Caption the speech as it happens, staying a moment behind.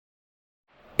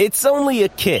It's only a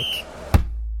kick,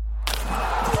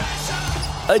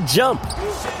 a jump,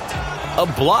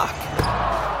 a block.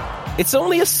 It's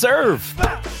only a serve.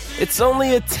 It's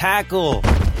only a tackle,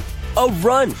 a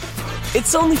run.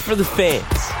 It's only for the fans.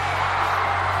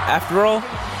 After all,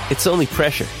 it's only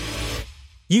pressure.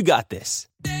 You got this.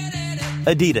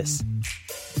 Adidas.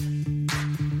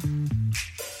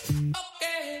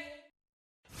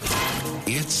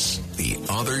 It's The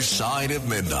Other Side of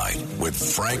Midnight with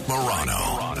Frank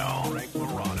Morano.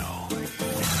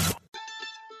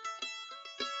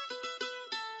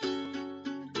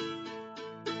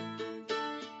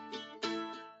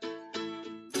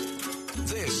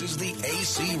 This is the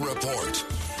AC Report.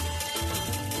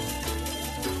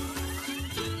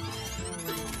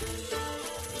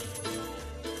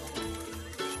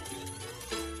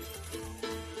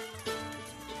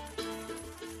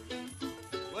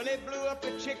 Well, they blew up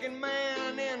a chicken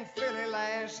man in Philly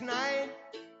last night,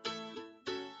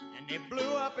 and they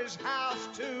blew up his house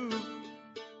too.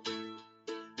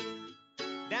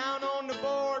 Down on the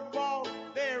boardwalk,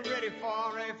 they're ready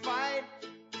for a fight.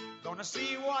 Gonna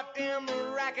see what them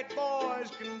racket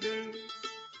boys can do.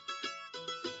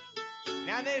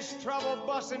 Now there's trouble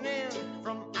busting in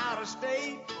from out of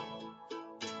state,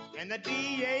 and the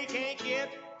DA can't get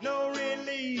no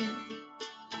relief.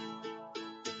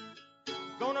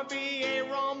 Gonna be a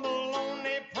rumble on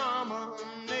the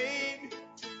promenade,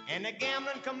 and the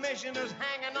gambling commissioner's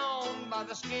hanging on by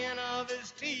the skin of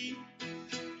his teeth.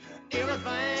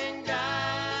 Everything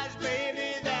dies,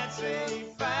 baby, that's a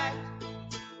fact.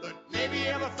 But maybe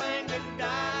everything that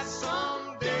dies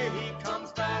someday he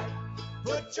comes back.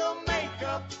 Put your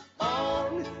makeup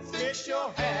on, fix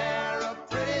your hair up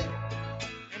pretty,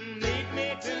 and meet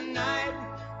me tonight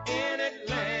in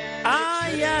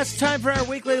Atlanta. Yes, time for our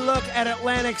weekly look at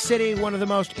Atlantic City, one of the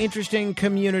most interesting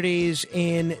communities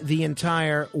in the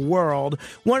entire world.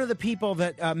 One of the people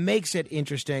that makes it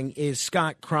interesting is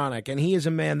Scott Cronick, and he is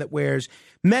a man that wears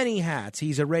many hats.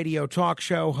 He's a radio talk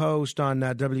show host on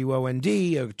WOND,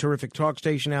 a terrific talk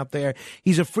station out there.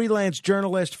 He's a freelance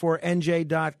journalist for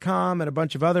NJ.com and a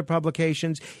bunch of other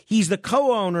publications. He's the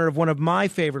co-owner of one of my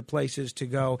favorite places to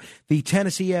go, the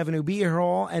Tennessee Avenue Beer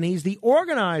Hall, and he's the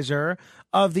organizer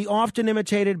of the often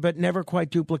imitated but never quite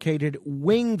duplicated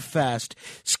Wing Fest.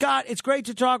 Scott, it's great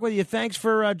to talk with you. Thanks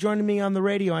for joining me on the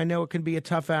radio. I know it can be a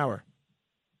tough hour.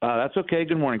 That's okay.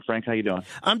 Good morning, Frank. How you doing?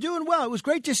 I'm doing well. It was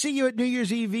great to see you at New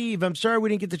Year's Eve. I'm sorry we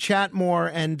didn't get to chat more,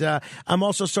 and I'm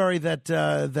also sorry that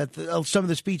some of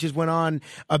the speeches went on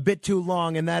a bit too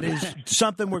long, and that is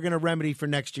something we're going to remedy for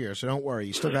next year. So don't worry.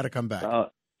 You still got to come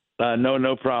back.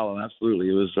 No problem. Absolutely,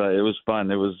 it was fun.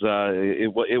 It was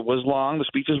long. The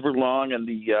speeches were long, and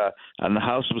the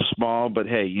house was small. But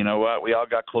hey, you know what? We all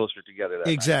got closer together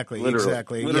that Exactly. night.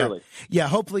 Literally. Yeah.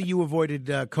 Hopefully, you avoided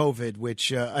COVID,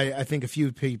 which I think a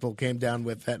few people came down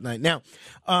with that night. Now,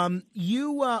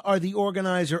 you are the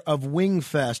organizer of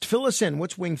Wingfest. Fill us in.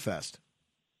 What's Wingfest?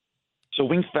 So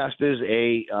Wingfest is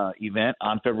a event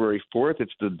on February 4th.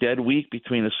 It's the dead week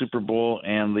between the Super Bowl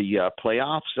and the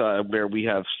playoffs, where we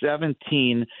have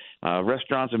 17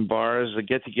 restaurants and bars that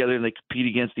get together and they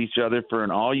compete against each other for an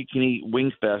all-you-can-eat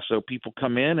Wingfest. So people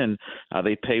come in and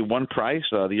they pay one price.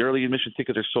 The early admission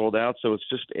tickets are sold out, so it's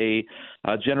just a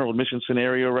general admission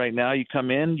scenario right now. You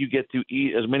come in, you get to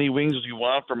eat as many wings as you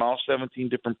want from all 17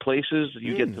 different places.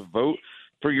 You get to vote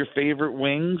for your favorite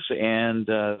wings, and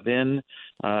then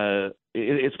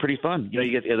it's pretty fun. You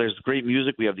know, there's great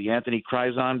music. We have the Anthony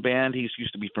Crizon Band. He's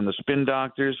used to be from the Spin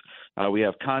Doctors. We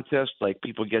have contests, like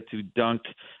people get to dunk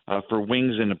for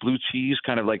wings and blue cheese,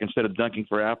 kind of like instead of dunking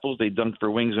for apples, they dunk for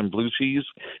wings and blue cheese.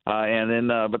 And then,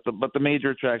 but the major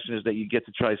attraction is that you get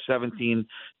to try 17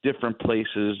 different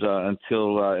places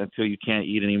until you can't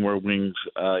eat any more wings.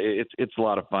 It's a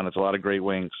lot of fun. It's a lot of great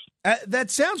wings. That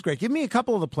sounds great. Give me a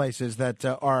couple of the places that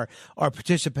are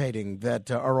participating, that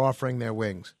are offering their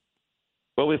wings.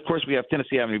 Well, of course, we have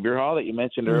Tennessee Avenue Beer Hall that you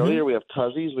mentioned earlier. We have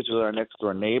Cuzzy's, which is our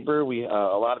next-door neighbor. We a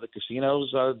lot of the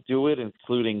casinos do it,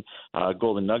 including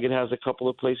Golden Nugget has a couple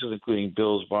of places, including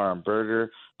Bill's Bar and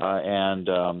Burger, and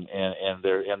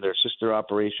their sister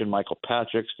operation, Michael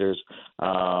Patrick's. There's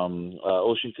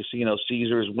Ocean Casino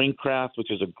Caesars Wingcraft,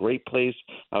 which is a great place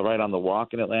right on the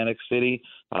walk in Atlantic City.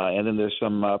 And then there's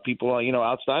some people,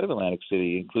 outside of Atlantic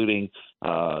City, including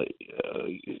Essel's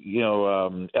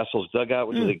Dugout,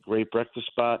 which is a great breakfast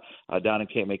spot down in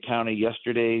Cape May County.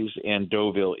 Yesterday's and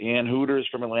Deauville Inn. Hooters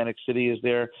from Atlantic City is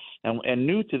there. And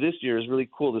new to this year is really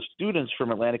cool. The students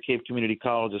from Atlantic Cape Community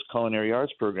College's Culinary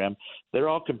Arts program, they're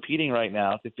all competing right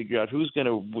now to figure out who's going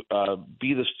to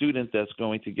be the student that's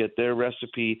going to get their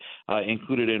recipe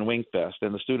included in Wingfest,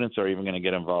 and the students are even going to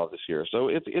get involved this year. So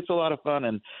it's a lot of fun,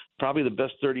 and probably the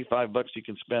best $35 you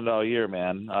can spend all year,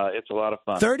 man. It's a lot of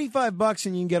fun. $35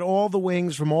 and you can get all the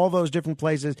wings from all those different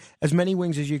places, as many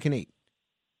wings as you can eat.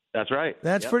 That's right.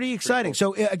 That's pretty exciting. Pretty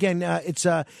cool. So again, it's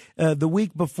the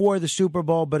week before the Super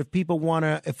Bowl. But if people want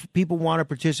to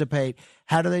participate,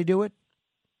 how do they do it?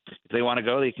 If they want to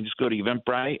go, they can just go to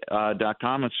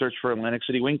eventbrite.com and search for Atlantic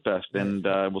City Wingfest, and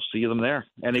we'll see them there.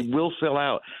 And it will sell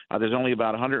out. There's only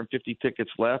about 150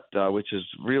 tickets left, which is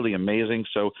really amazing.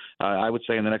 So I would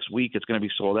say in the next week it's going to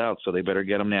be sold out, so they better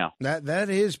get them now. That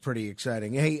is pretty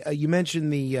exciting. Hey, you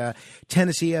mentioned the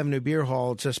Tennessee Avenue Beer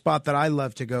Hall. It's a spot that I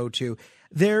love to go to.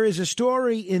 There is a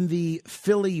story in the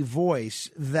Philly Voice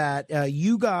that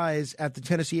you guys at the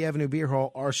Tennessee Avenue Beer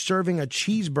Hall are serving a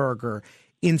cheeseburger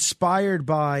inspired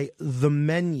by The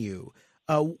Menu.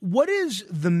 What is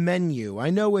The Menu? I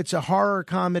know it's a horror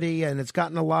comedy and it's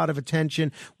gotten a lot of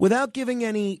attention. Without giving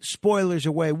any spoilers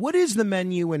away, what is The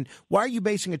Menu and why are you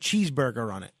basing a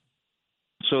cheeseburger on it?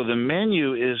 So the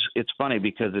menu it's funny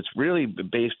because it's really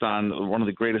based on one of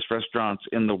the greatest restaurants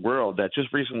in the world that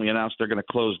just recently announced they're going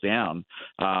to close down.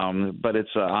 But it's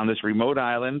on this remote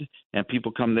island, and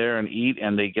people come there and eat,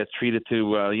 and they get treated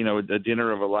to, a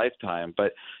dinner of a lifetime.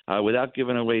 But without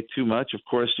giving away too much, of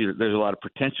course, there's a lot of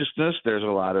pretentiousness. There's a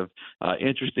lot of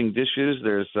interesting dishes.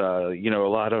 There's, a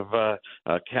lot of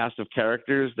cast of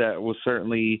characters that will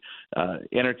certainly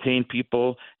entertain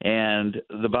people. And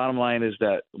the bottom line is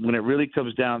that when it really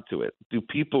comes down to it, do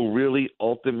people really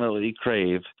ultimately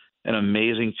crave an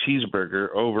amazing cheeseburger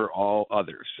over all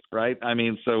others, right? I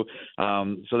mean, so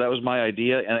that was my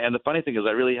idea. And the funny thing is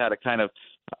I really had to kind of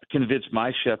convince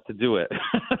my chef to do it.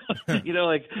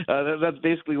 That's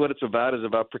basically what it's about, is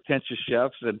about pretentious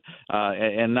chefs.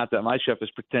 And not that my chef is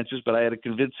pretentious, but I had to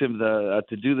convince him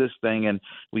to do this thing. And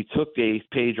we took a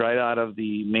page right out of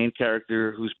the main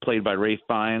character, who's played by Ralph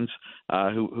Fiennes,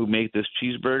 who made this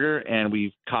cheeseburger, and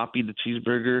we copied the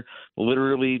cheeseburger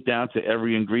literally down to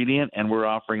every ingredient, and we're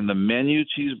offering the menu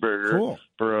cheeseburger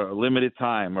for a limited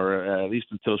time, or at least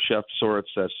until Chef Sorit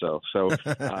says so. So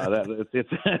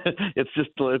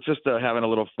it's just having a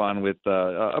little fun with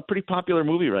a pretty popular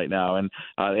movie right now, and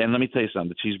let me tell you something,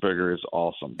 the cheeseburger is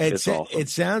awesome. It's awesome. It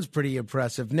sounds pretty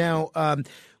impressive. Now,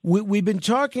 we've been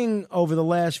talking over the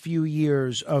last few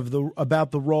years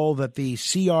about the role that the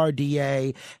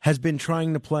CRDA has been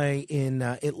trying to play in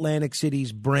Atlantic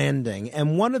City's branding.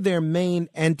 And one of their main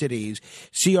entities,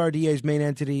 CRDA's main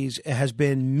entities, has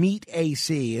been Meet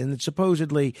AC. And it's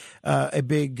supposedly a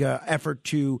big effort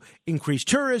to increase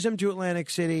tourism to Atlantic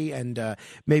City and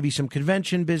maybe some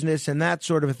convention business and that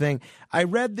sort of a thing. I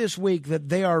read this week that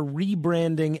they are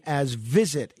rebranding as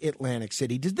Visit Atlantic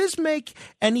City. Does this make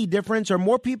any difference? Are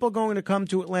more people going to come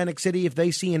to Atlantic City if they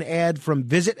see an ad from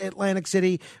Visit Atlantic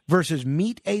City versus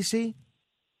Meet AC?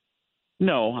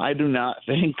 No, I do not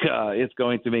think it's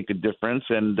going to make a difference.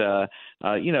 And,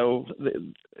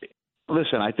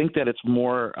 listen, I think that it's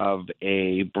more of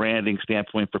a branding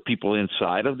standpoint for people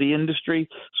inside of the industry,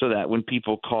 so that when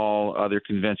people call other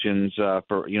conventions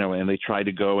and they try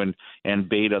to go and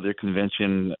bait other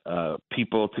convention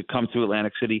people to come to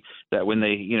Atlantic City, that when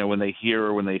they hear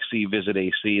or when they see Visit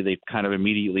AC, they kind of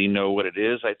immediately know what it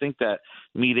is. I think that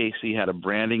Meet AC had a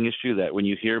branding issue, that when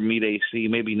you hear Meet AC,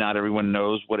 maybe not everyone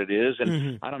knows what it is.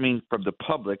 And I don't mean from the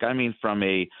public, I mean from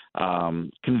a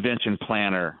convention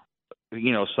planner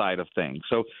side of things.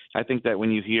 So I think that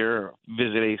when you hear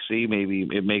Visit AC, maybe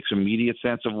it makes immediate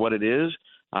sense of what it is.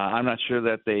 I'm not sure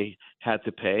that they had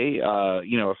to pay,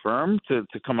 a firm to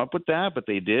come up with that, but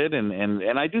they did.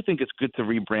 And I do think it's good to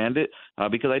rebrand it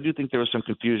because I do think there was some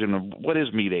confusion of what is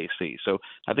Meet AC. So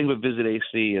I think with Visit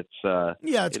AC, it's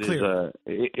clear.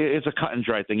 It's a cut and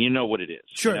dry thing. You know what it is.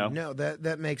 Sure. No,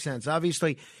 that makes sense.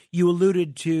 Obviously, you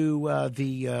alluded to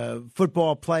the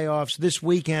football playoffs this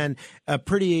weekend, a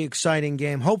pretty exciting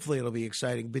game. Hopefully it'll be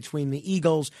exciting between the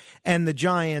Eagles and the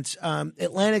Giants.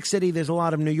 Atlantic City, there's a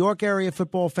lot of New York area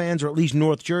football fans, or at least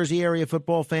North Jersey area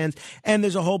football fans, and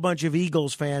there's a whole bunch of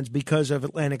Eagles fans because of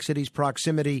Atlantic City's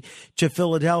proximity to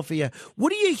Philadelphia.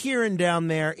 What are you hearing down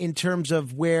there in terms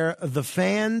of where the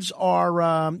fans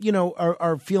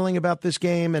are feeling about this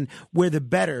game and where the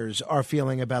bettors are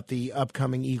feeling about the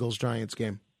upcoming Eagles-Giants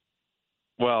game?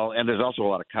 Well, and there's also a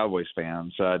lot of Cowboys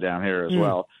fans down here as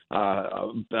well.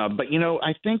 But,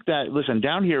 I think that, listen,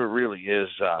 down here it really is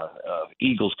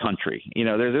Eagles country.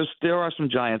 There are some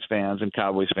Giants fans and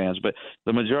Cowboys fans, but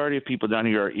the majority of people down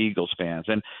here are Eagles fans.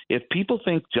 And if people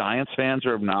think Giants fans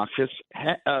are obnoxious,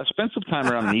 spend some time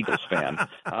around an Eagles fan.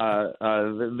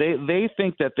 They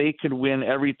think that they could win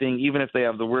everything, even if they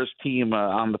have the worst team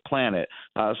on the planet.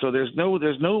 So there's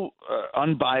no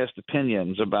unbiased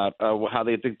opinions about how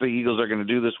they think the Eagles are going to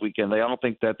do this weekend. They all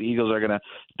think that the Eagles are going to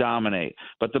dominate.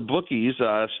 But the bookies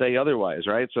say otherwise,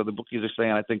 right? So the bookies are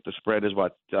saying, I think the spread is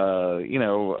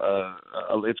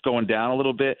it's going down a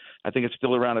little bit. I think it's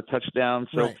still around a touchdown.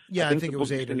 So right. Yeah, I think it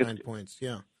was 8 or 9 points.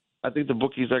 Yeah. I think the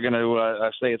bookies are going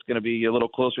to say it's going to be a little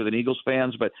closer than Eagles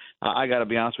fans, but I got to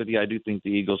be honest with you, I do think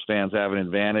the Eagles fans have an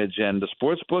advantage, and the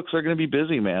sports books are going to be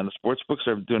busy, man. The sports books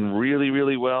are doing really,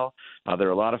 really well. There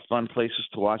are a lot of fun places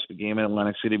to watch the game in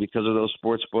Atlantic City because of those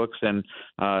sports books, and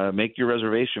make your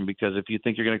reservation, because if you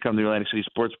think you're going to come to the Atlantic City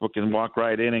Sports Book and walk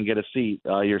right in and get a seat,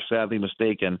 you're sadly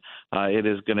mistaken. It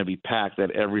is going to be packed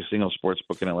at every single sports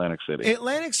book in Atlantic City.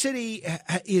 Atlantic City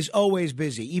is always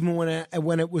busy, even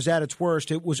when it was at its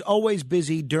worst. It was always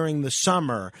busy during the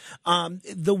summer.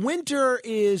 The winter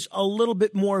is a little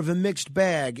bit more of a mixed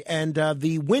bag, and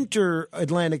the winter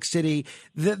Atlantic City,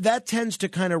 that tends to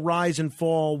kind of rise and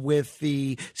fall with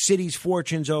the city's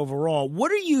fortunes overall.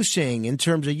 What are you seeing in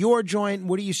terms of your joint?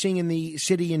 What are you seeing in the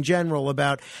city in general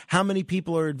about how many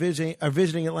people are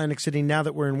visiting Atlantic City now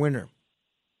that we're in winter?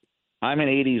 I'm an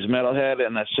 80s metalhead,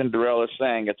 and as Cinderella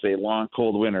sang, it's a long,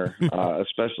 cold winter,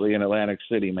 especially in Atlantic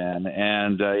City, man.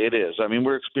 And it is. I mean,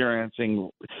 we're experiencing,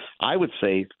 I would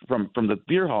say, from the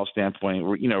beer hall standpoint,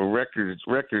 records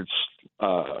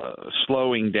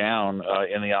slowing down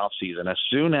in the off season. As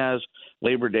soon as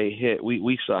Labor Day hit,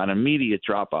 we saw an immediate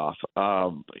drop off,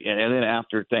 and then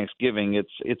after Thanksgiving,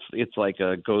 it's like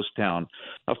a ghost town.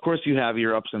 Of course, you have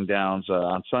your ups and downs.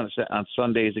 On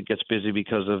Sundays, it gets busy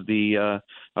because of the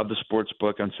sports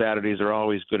book. On Saturdays, are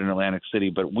always good in Atlantic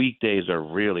City, but weekdays are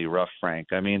really rough, Frank.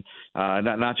 I mean,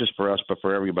 not just for us, but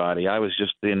for everybody. I was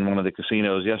just in one of the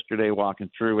casinos yesterday, walking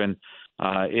through, and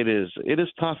it is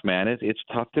tough, man. It's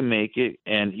tough to make it,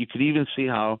 and you could even see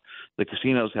how the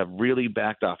casinos have really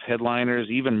backed off headliners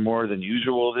even more than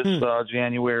usual this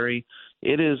January.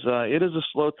 It is a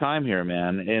slow time here,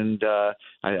 man, and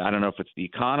I don't know if it's the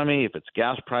economy, if it's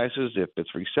gas prices, if it's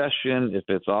recession, if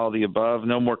it's all the above.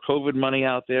 No more COVID money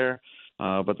out there.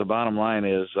 But the bottom line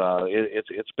is,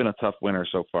 it's been a tough winter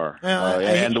so far,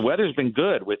 and the weather's been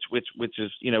good, which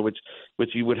is which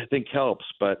you would think helps,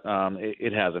 but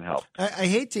it hasn't helped. I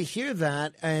hate to hear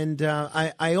that, and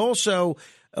I also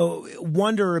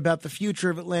wonder about the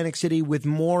future of Atlantic City with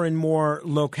more and more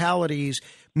localities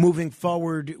moving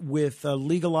forward with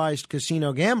legalized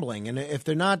casino gambling. And if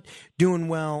they're not doing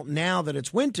well now that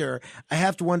it's winter, I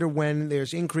have to wonder when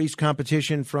there's increased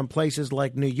competition from places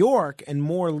like New York and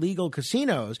more legal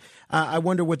casinos. I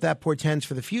wonder what that portends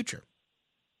for the future.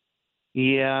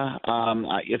 Yeah,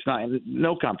 it's not.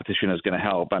 No competition is going to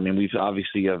help. I mean, we've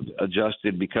obviously have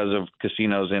adjusted because of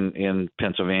casinos in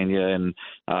Pennsylvania and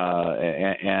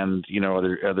other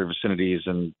vicinities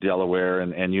in Delaware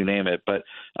and you name it. But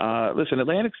listen,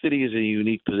 Atlantic City is a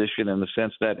unique position in the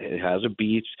sense that it has a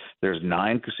beach. There's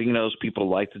 9 casinos. People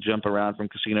like to jump around from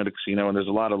casino to casino, and there's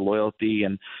a lot of loyalty.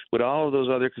 And with all of those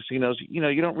other casinos,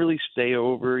 you don't really stay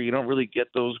over. You don't really get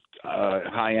those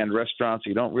high-end restaurants.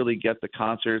 You don't really get the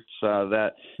concerts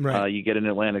that you get in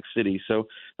Atlantic City. So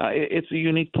it's a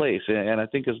unique place. And I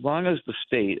think as long as the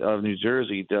state of New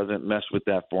Jersey doesn't mess with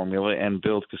that formula and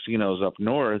build casinos up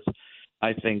north,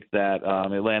 I think that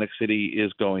Atlantic City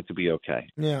is going to be okay.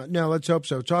 Yeah, no, let's hope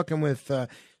so. Talking with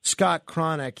Scott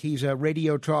Cronick. He's a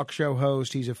radio talk show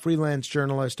host. He's a freelance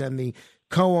journalist and the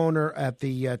co-owner at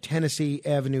the Tennessee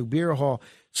Avenue Beer Hall.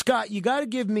 Scott, you got to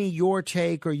give me your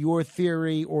take or your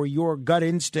theory or your gut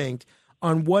instinct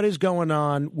on what is going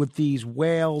on with these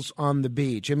whales on the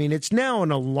beach. I mean, it's now an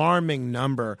alarming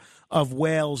number of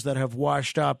whales that have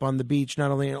washed up on the beach, not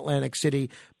only in Atlantic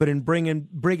City, but in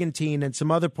Brigantine and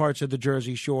some other parts of the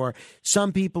Jersey Shore.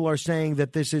 Some people are saying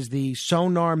that this is the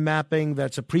sonar mapping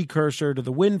that's a precursor to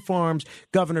the wind farms.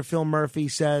 Governor Phil Murphy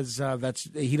says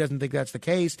he doesn't think that's the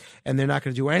case, and they're not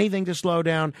going to do anything to slow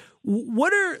down.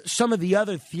 What are some of the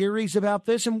other theories about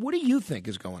this, and what do you think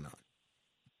is going on?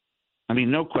 I mean,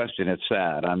 no question, it's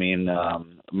sad. I mean,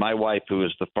 my wife, who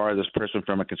is the farthest person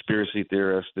from a conspiracy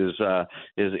theorist, is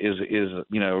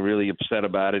really upset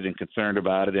about it and concerned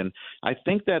about it. And I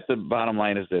think that the bottom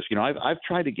line is this. I've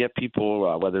tried to get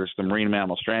people, whether it's the Marine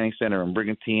Mammal Stranding Center and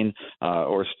Brigantine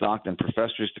or Stockton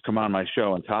professors, to come on my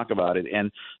show and talk about it.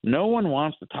 And no one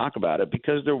wants to talk about it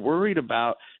because they're worried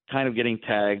about kind of getting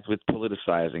tagged with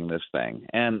politicizing this thing.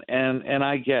 And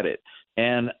I get it.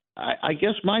 And I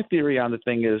guess my theory on the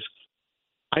thing is,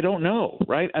 I don't know,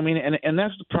 right? I mean, and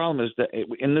that's the problem, is that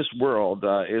in this world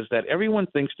is that everyone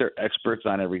thinks they're experts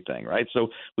on everything, right? So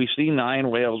we see 9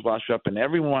 whales wash up, and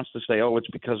everyone wants to say, oh, it's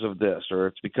because of this, or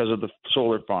it's because of the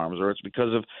solar farms, or it's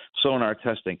because of sonar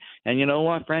testing. And you know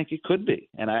what, Frank? It could be.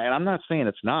 And I'm not saying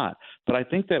it's not, but I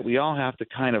think that we all have to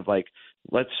kind of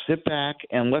let's sit back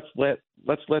and let's let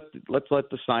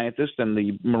the scientists and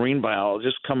the marine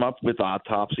biologists come up with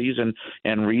autopsies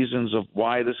and reasons of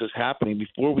why this is happening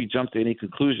before we jump to any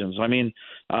conclusions. I mean,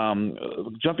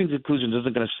 jumping to conclusions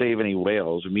isn't going to save any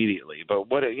whales immediately. But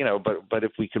but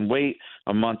if we can wait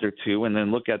a month or two and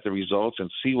then look at the results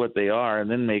and see what they are and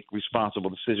then make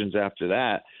responsible decisions after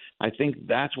that, I think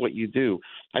that's what you do.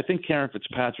 I think Karen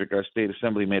Fitzpatrick, our state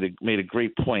assembly, made a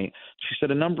great point. She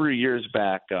said a number of years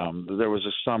back there was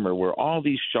a summer where all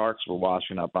these sharks were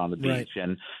washing up on the beach,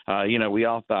 and we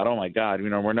all thought, oh my God,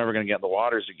 we're never going to get in the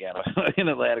waters again in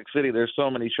Atlantic City. There's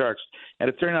so many sharks, and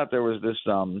it turned out there was this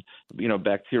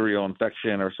bacterial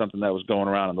infection or something that was going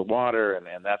around in the water, and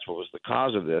that's what was the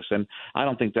cause of this. And I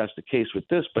don't think that's the case with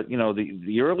this, but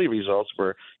the early results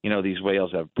were these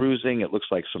whales have bruising. It looks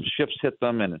like some ships hit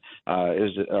them, and are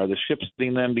the ships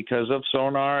hitting them because of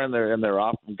sonar and their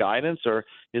off guidance, or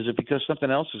is it because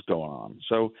something else is going on?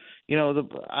 So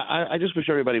I just wish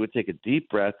everybody would take a deep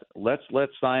breath. Let's let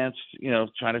science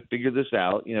try to figure this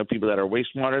out. People that are way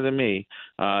smarter than me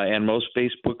and most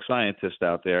Facebook scientists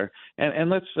out there, and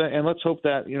let's hope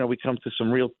that we come to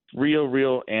some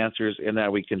real answers, and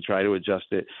that we can try to adjust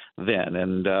it then.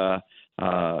 And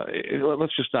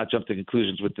let's just not jump to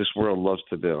conclusions, what this world loves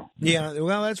to do. Yeah,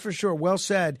 well, that's for sure. Well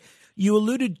said. You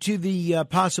alluded to the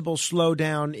possible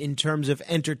slowdown in terms of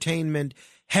entertainment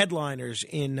headliners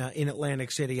in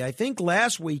Atlantic City. I think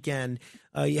last weekend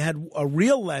you had a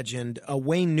real legend,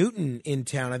 Wayne Newton, in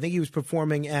town. I think he was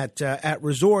performing at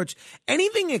resorts.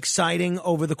 Anything exciting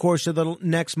over the course of the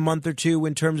next month or two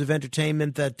in terms of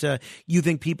entertainment that you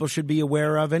think people should be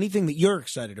aware of? Anything that you're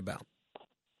excited about?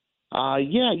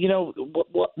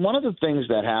 One of the things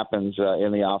that happens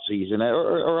in the off season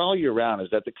or all year round is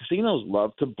that the casinos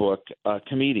love to book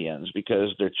comedians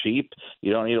because they're cheap.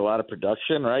 You don't need a lot of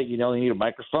production, right? You only need a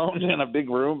microphone and a big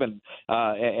room,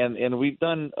 and we've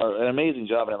done an amazing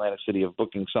job in Atlantic City of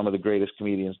booking some of the greatest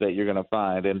comedians that you're going to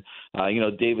find. And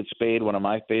David Spade, one of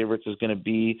my favorites, is going to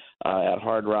be at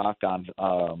Hard Rock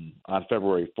on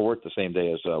February 4th, the same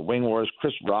day as Wing Wars.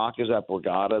 Chris Rock is at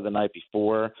Borgata the night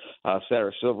before.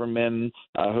 Sarah Silverman,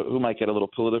 who might get a little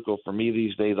political for me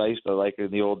these days. I used to like her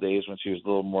in the old days when she was a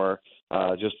little more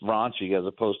just raunchy as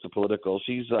opposed to political.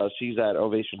 She's at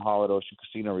Ovation Hall at Ocean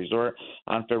Casino Resort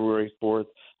on February 4th.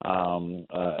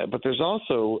 But there's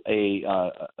also a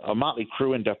Motley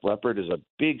Crue and Def Leppard is a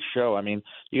big show. I mean,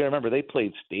 you got to remember they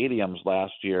played stadiums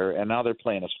last year, and now they're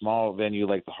playing a small venue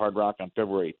like the Hard Rock on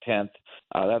February 10th.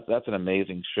 That's an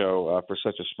amazing show for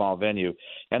such a small venue.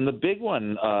 And the big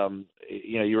one,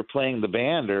 you were playing the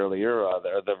band earlier.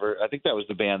 I think that was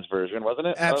the band's version, wasn't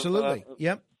it? Absolutely.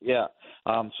 Yep. Yeah.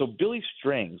 So Billy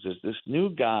Strings is this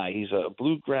new guy. He's a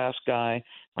bluegrass guy,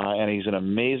 and he's an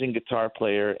amazing guitar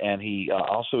player, and he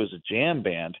also is a jam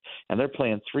band, and they're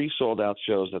playing 3 sold-out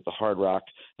shows at the Hard Rock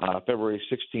February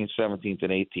 16th, 17th,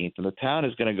 and 18th, and the town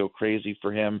is going to go crazy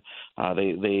for him.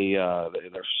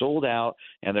 They're sold out,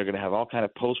 and they're going to have all kind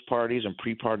of post-parties and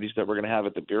pre-parties that we're going to have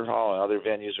at the Beer Hall and other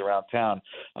venues around town.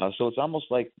 So it's almost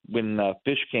like when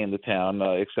Fish came to town,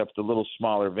 except a little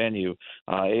smaller venue.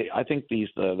 I think the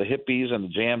hippies and the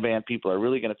jam band people are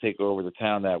really going to take over the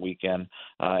town that weekend,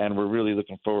 and we're really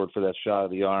looking forward for that shot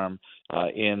of the arm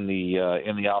in the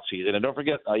off season. And don't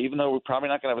forget, even though we're probably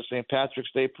not going to have a St.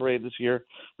 Patrick's Day parade this year,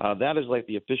 that is like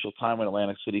the official time when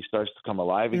Atlantic City starts to come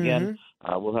alive again.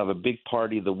 We'll have a big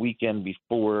party the weekend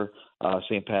before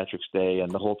St. Patrick's Day,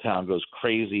 and the whole town goes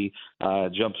crazy,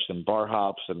 jumps and bar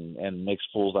hops and makes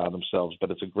fools out of themselves.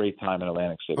 But it's a great time in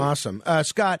Atlantic City. Awesome.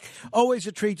 Scott, always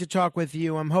a treat to talk with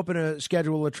you. I'm hoping to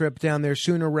schedule a trip down there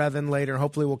sooner rather than later.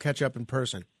 Hopefully we'll catch up in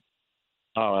person.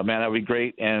 Oh man, that would be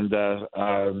great, and say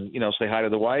hi to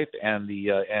the wife and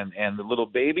the little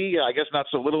baby. I guess not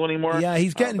so little anymore. Yeah,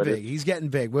 he's getting big. He's getting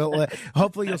big. Well,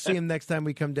 hopefully you'll see him next time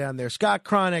we come down there. Scott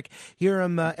Cronick, hear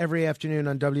him every afternoon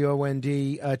on WOND.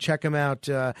 Check him out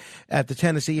at the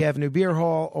Tennessee Avenue Beer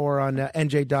Hall or on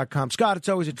NJ.com. Scott, it's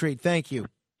always a treat. Thank you.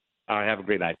 All right, have a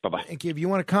great night. Bye-bye. Thank you. If you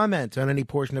want to comment on any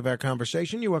portion of our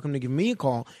conversation, you're welcome to give me a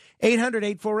call.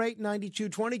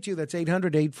 800-848-9222. That's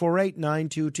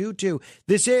 800-848-9222.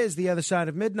 This is The Other Side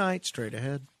of Midnight. Straight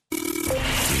ahead.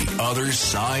 The Other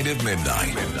Side of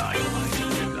Midnight.